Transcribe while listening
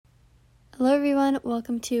Hello everyone,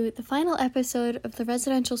 welcome to the final episode of the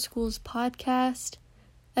Residential Schools podcast,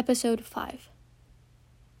 episode 5.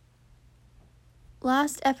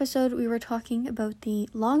 Last episode we were talking about the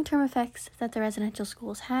long-term effects that the residential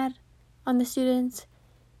schools had on the students,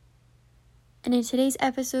 and in today's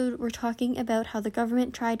episode we're talking about how the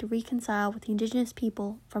government tried to reconcile with the Indigenous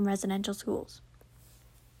people from residential schools.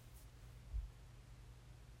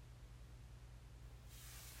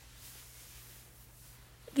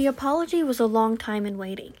 The apology was a long time in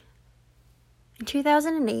waiting. In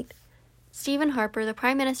 2008, Stephen Harper, the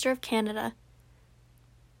Prime Minister of Canada,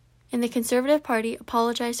 and the Conservative Party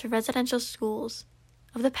apologized for residential schools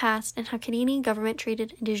of the past and how Canadian government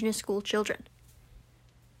treated Indigenous school children.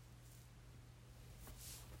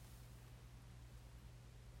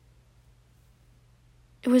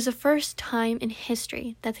 It was the first time in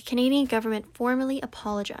history that the Canadian government formally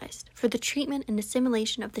apologized for the treatment and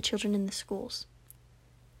assimilation of the children in the schools.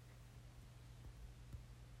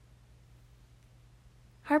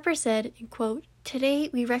 Harper said, in quote, "Today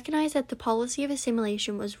we recognize that the policy of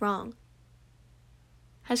assimilation was wrong,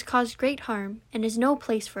 has caused great harm, and has no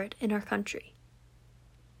place for it in our country.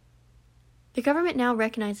 The government now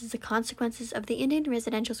recognizes the consequences of the Indian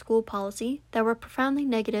residential school policy that were profoundly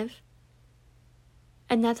negative,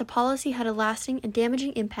 and that the policy had a lasting and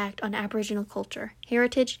damaging impact on Aboriginal culture,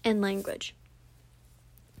 heritage, and language,"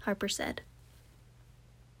 Harper said.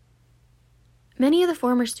 Many of the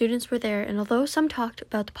former students were there, and although some talked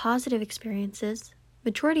about the positive experiences,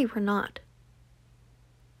 majority were not.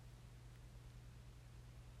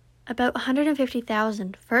 About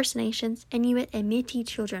 150,000 First Nations, Inuit, and Métis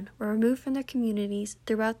children were removed from their communities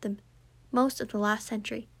throughout most of the last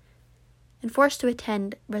century and forced to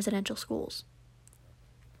attend residential schools.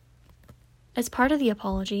 As part of the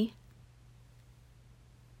apology,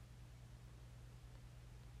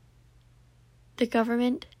 the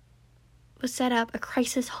government was set up a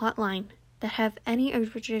crisis hotline that have any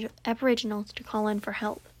Aboriginals to call in for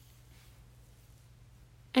help.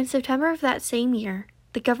 In September of that same year,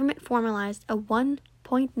 the government formalized a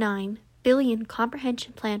 $1.9 billion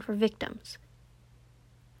comprehension plan for victims.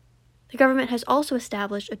 The government has also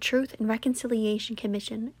established a Truth and Reconciliation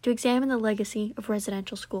Commission to examine the legacy of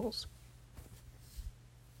residential schools.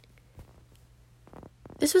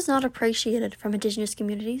 This was not appreciated from Indigenous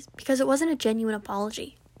communities because it wasn't a genuine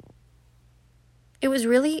apology. It was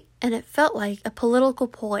really, and it felt like, a political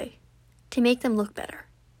ploy to make them look better.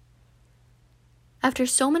 After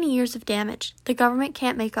so many years of damage, the government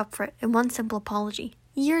can't make up for it in one simple apology,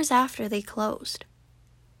 years after they closed.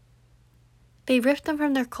 They ripped them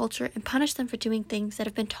from their culture and punished them for doing things that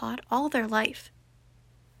have been taught all their life.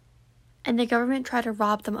 And the government tried to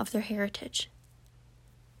rob them of their heritage.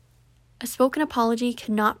 A spoken apology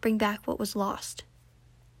cannot bring back what was lost.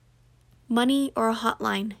 Money or a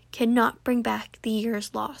hotline cannot bring back the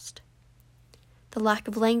years lost. The lack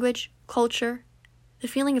of language, culture, the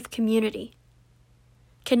feeling of community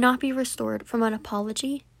cannot be restored from an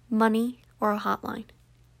apology, money, or a hotline.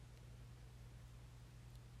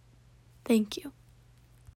 Thank you.